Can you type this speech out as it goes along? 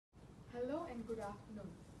and good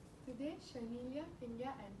afternoon. Today, Shanilia,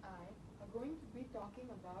 Kingya and I are going to be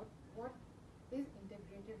talking about what is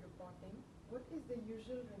integrated reporting, what is the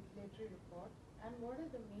usual regulatory report, and what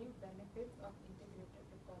are the main benefits of integrated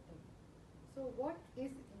reporting. So what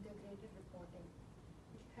is integrated reporting?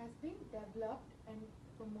 It has been developed and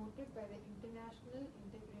promoted by the International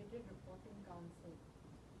Integrated Reporting Council.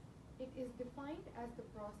 It is defined as the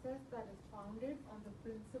process that is founded on the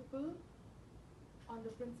principle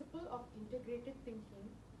of integrated thinking,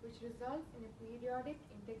 which results in a periodic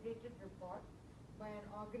integrated report by an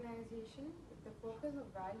organization with the focus of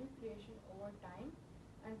value creation over time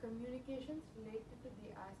and communications related to the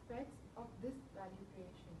aspects of this value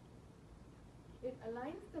creation. It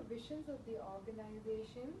aligns the visions of the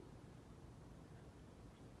organization.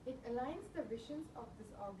 It aligns the visions of this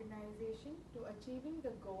organization to achieving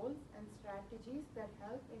the goals and strategies that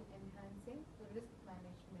help in enhancing the risk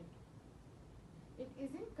management. It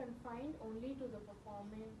isn't confined only to the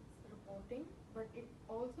performance reporting, but it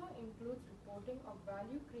also includes reporting of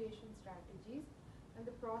value creation strategies and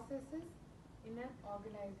the processes in an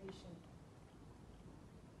organization.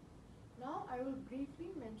 Now I will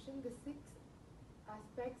briefly mention the 6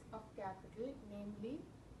 aspects of capital, namely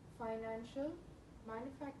financial,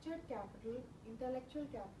 manufactured capital, intellectual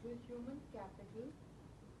capital, human capital,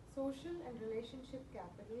 social and relationship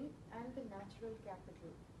capital, and the natural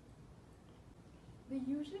capital. The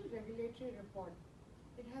usual regulatory report.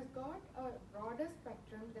 It has got a broader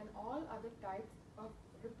spectrum than all other types of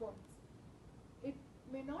reports. It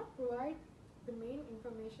may not provide the main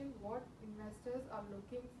information what investors are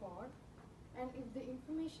looking for, and if the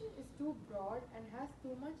information is too broad and has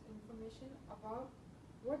too much information about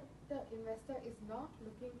what the investor is not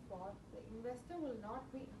looking for, the investor will not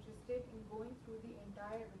be interested in going through the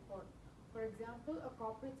entire report. For example, a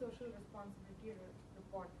corporate social responsibility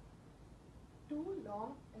report. Too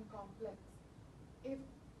long and complex. If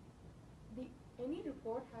any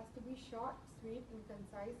report has to be short, sweet, and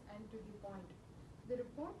concise and to the point. The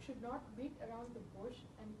report should not beat around the bush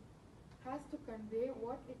and has to convey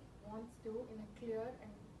what it wants to in a clear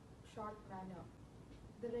and short manner.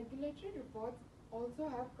 The regulatory reports also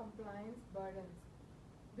have compliance burdens.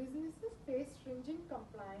 Businesses face stringent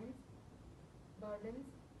compliance burdens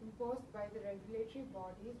imposed by the regulatory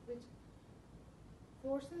bodies, which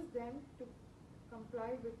forces them to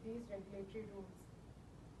comply with these regulatory rules.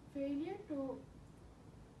 Failure to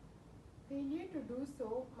do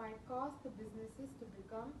so might cause the businesses to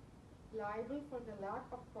become liable for the lack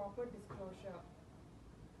of proper disclosure.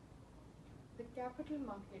 The capital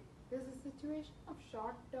market. There is a situation of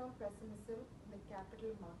short-term pessimism in the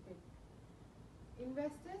capital market.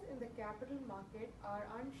 Investors in the capital market are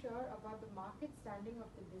unsure about the market standing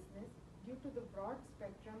of the business due to the broad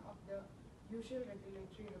spectrum of the usual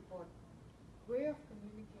regulatory report. Way of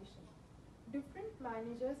communication. Different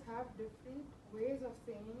managers have different ways of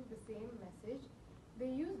saying the same message. They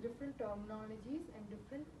use different terminologies and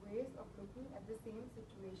different ways of looking at the same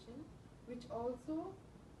situation, which also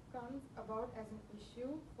comes about as an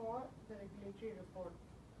issue for the regulatory report.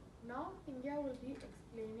 Now, Kingya will be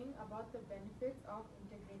explaining about the benefits of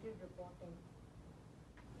integrated reporting.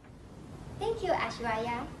 Thank you,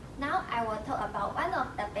 Ashwarya. Now I will talk about one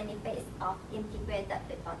of the benefits of integrated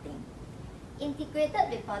reporting.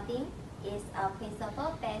 Integrated reporting is a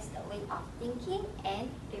principle-based way of thinking and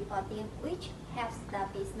reporting which helps the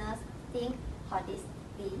business think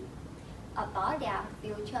holistically about their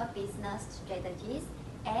future business strategies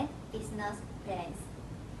and business plans.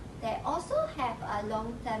 They also have a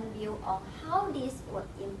long-term view on how this would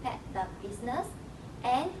impact the business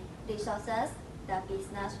and resources the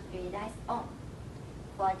business relies on.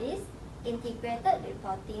 For this, integrated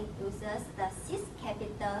reporting uses the 6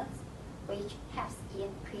 capitals which helps in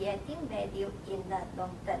creating value in the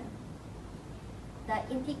long term. The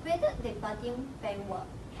integrated reporting framework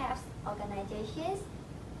helps organizations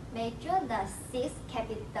measure the 6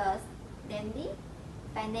 capitals, namely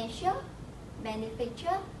financial,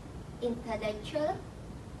 manufacturing, intellectual,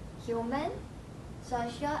 human,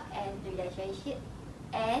 social and relationship,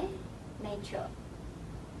 and nature.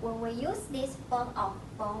 When we use this form of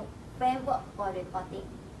framework for reporting,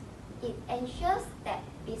 it ensures that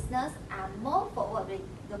businesses are more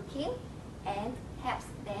forward-looking and helps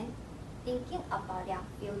them thinking about their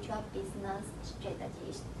future business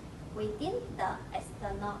strategies within the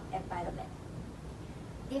external environment.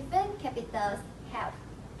 Different capitals help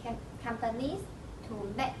companies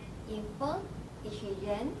to make informed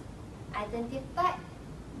decisions, identify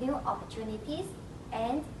new opportunities,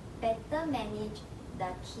 and better manage the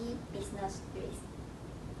key business risks.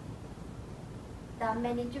 The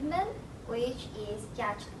management, which is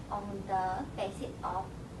judged on the basis of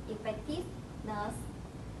effectiveness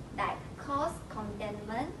like cost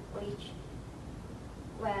containment, which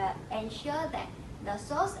will ensure that the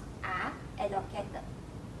resources are allocated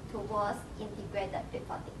towards integrated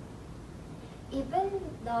reporting. Even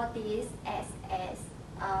though this acts as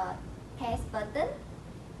a tax burden,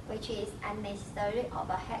 which is unnecessary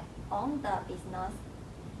overhead on the business,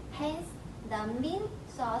 hence the mean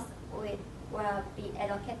source will be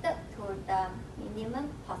allocated to the minimum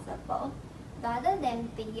possible rather than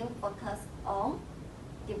being focused on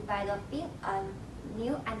developing a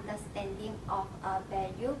new understanding of a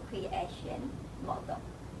value creation model.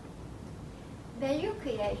 Value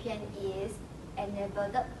creation is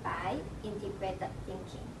enabled by integrated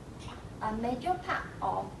thinking, a major part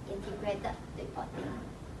of integrated reporting,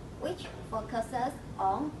 which focuses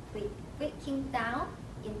on breaking down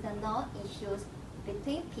internal issues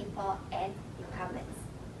between people and departments,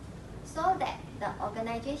 so that the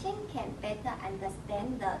organization can better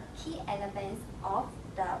understand the key elements of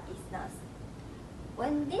the business.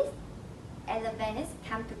 When these elements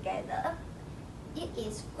come together, it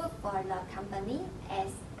is good for the company as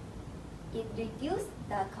it reduces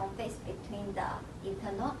the conflicts between the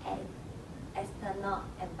internal and external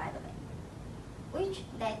environment, which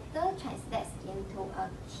later translates into a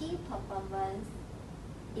key performance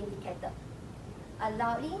indicator,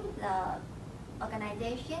 allowing the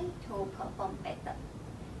organization to perform better.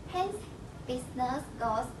 Hence, business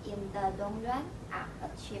goals in the long run are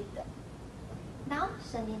achieved. Now,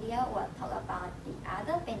 Cornelia will talk about the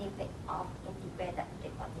other benefits of integrated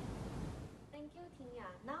reporting. Thank you, Tia.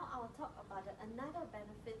 Now I will talk about another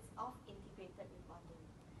benefits of integrated reporting.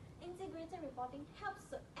 Integrated reporting helps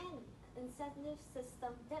to end incentive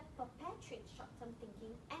system that perpetuate short-term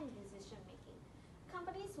thinking and decision-making.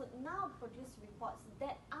 Companies would now produce reports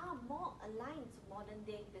that are more aligned to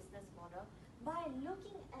modern-day business model by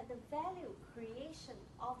looking at the value creation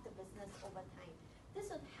of the business over time. This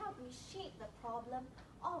would help reshape the problem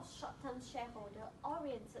of short-term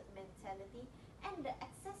shareholder-oriented mentality and the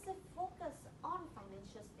excessive focus on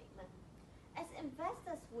financial statement. As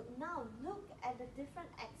investors would now look at the different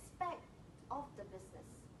aspects of the business.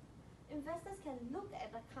 Investors can look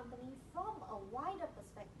at the company from a wider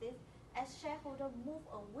perspective as shareholders move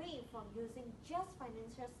away from using just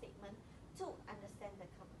financial statement to understand the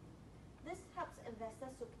company. This helps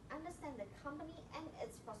investors to understand the company and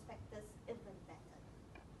its prospectus even better.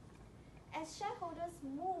 As shareholders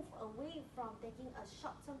move away from taking a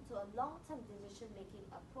short-term to a long-term decision-making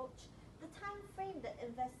approach, the time frame that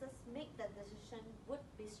investors make the decision would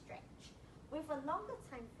be stretched. With a longer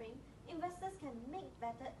time frame, investors can make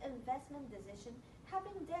better investment decisions,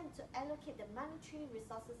 helping them to allocate the monetary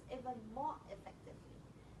resources even more effectively.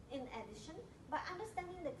 In addition, by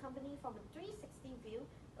understanding the company from a 360 view,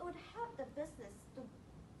 it would help the business to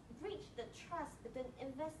breach the trust between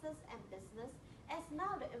investors and business, as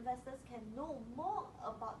now the investors can know more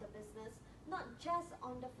about the business, not just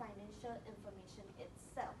on the financial information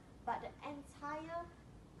itself, but the entire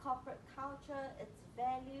corporate culture, its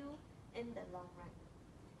value in the long run.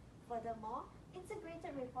 Furthermore,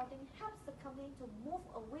 integrated reporting helps the company to move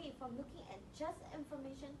away from looking at just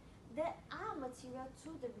information that are material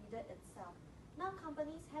to the reader itself. Now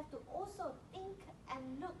companies have to also think and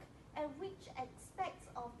look at which aspects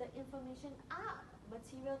of the information are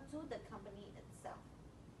material to the company itself.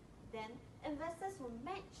 Then, investors will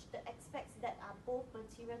match the aspects that are both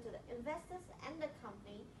material to the investors and the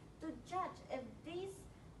company to judge if these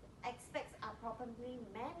aspects are properly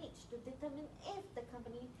managed to determine if the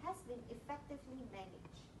company has been effectively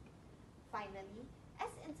managed. Finally,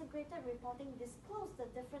 as integrated reporting discloses the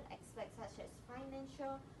different aspects such as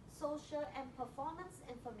financial, social, and performance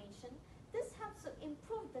information, this helps to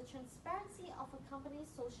improve the transparency of a company's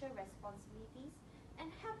social responsibilities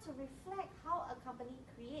and help to reflect how a company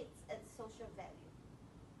creates its social value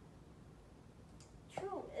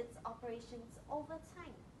through its operations over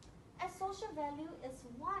time. As social value is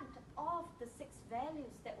one of the 6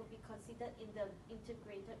 values that will be considered in the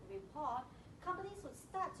integrated report, companies would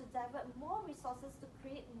start to divert more resources to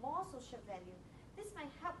create more social value. This might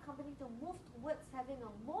help companies to move towards having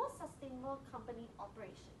a more sustainable company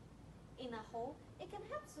operation. In a whole, it can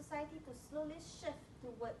help society to slowly shift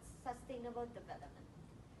towards sustainable development.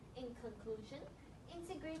 In conclusion,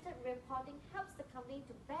 integrated reporting helps the company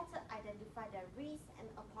to better identify their risks and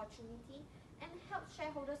opportunity and help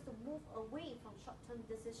shareholders to move away from short-term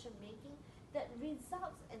decision-making that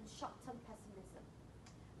results in short-term pessimism.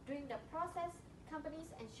 During the process,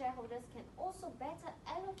 companies and shareholders can also better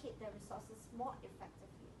allocate their resources more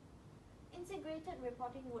effectively. Integrated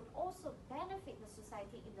reporting would also benefit the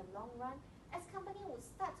society in the long run, as companies would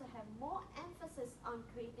start to have more emphasis on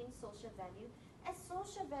creating social value as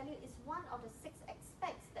social value is one of the 6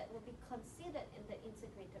 aspects that will be considered in the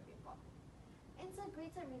integrated report.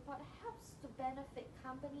 Integrated report helps to benefit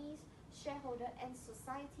companies, shareholders, and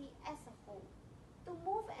society as a whole to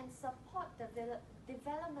move and support the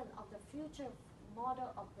development of the future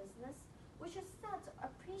model of business. We should start to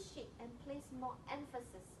appreciate and place more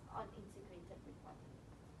emphasis on integrated reporting.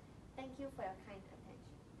 Thank you for your kind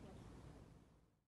attention.